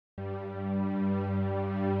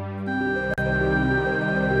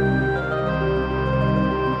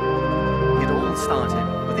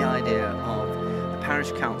started with the idea of the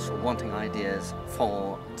parish council wanting ideas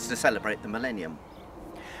to celebrate the millennium,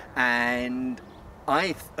 and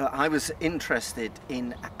I was interested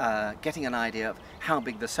in getting an idea of how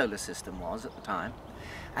big the solar system was at the time,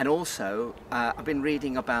 and also I've been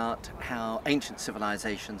reading about how ancient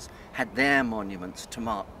civilizations had their monuments to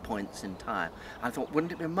mark points in time. I thought,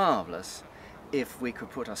 wouldn't it be marvellous if we could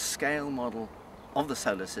put a scale model of the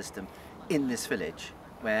solar system in this village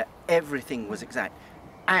where everything was exact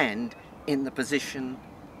and in the position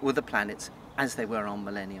with the planets as they were on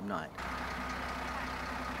Millennium Night.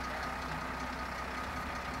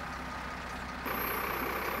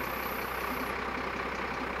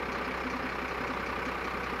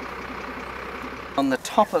 On the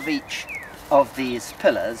top of each of these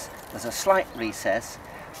pillars, there's a slight recess.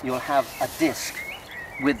 You'll have a disc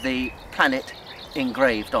with the planet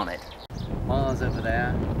engraved on it. Mars over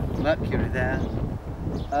there, Mercury there,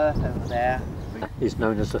 Earth over there. Is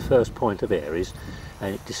known as the first point of Aries,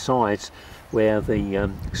 and it decides where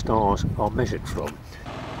the stars are measured from.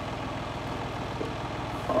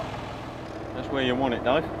 That's where you want it,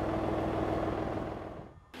 Dave.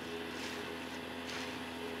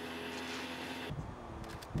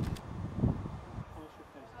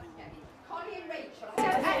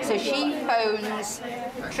 So she phones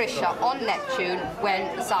Trisha on Neptune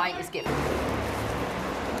when the sign is given.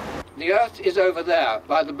 The Earth is over there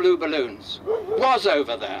by the blue balloons. Was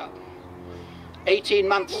over there 18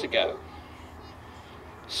 months ago.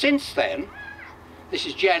 Since then, this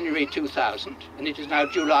is January 2000, and it is now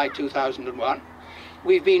July 2001.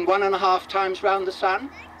 We've been 1.5 times round the Sun.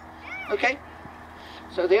 Okay?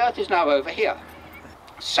 So the Earth is now over here.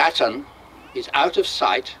 Saturn is out of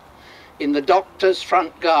sight in the doctor's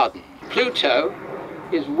front garden. Pluto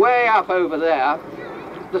is way up over there,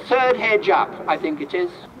 the third hedge up, I think it is,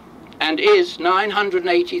 and is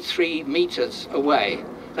 983 meters away.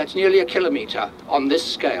 That's nearly a kilometer on this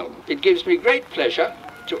scale. It gives me great pleasure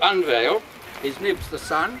to unveil his nibs, the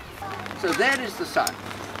Sun. So there is the Sun.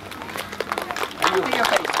 And you see your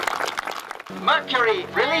face. Mercury,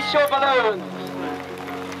 release your balloons.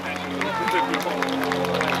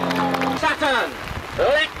 Saturn,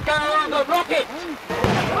 let go the rocket.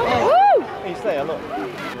 Oh. He's there, look.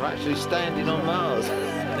 We're actually standing on Mars.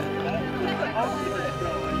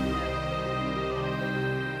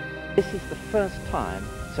 This is the first time,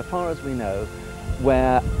 so far as we know,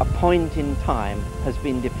 where a point in time has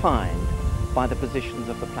been defined by the positions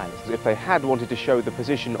of the planets. If they had wanted to show the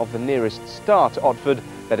position of the nearest star to Otford,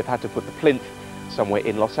 they'd have had to put the plinth somewhere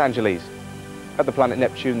in Los Angeles. At the planet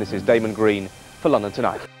Neptune, this is Damon Green for London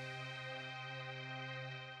Tonight.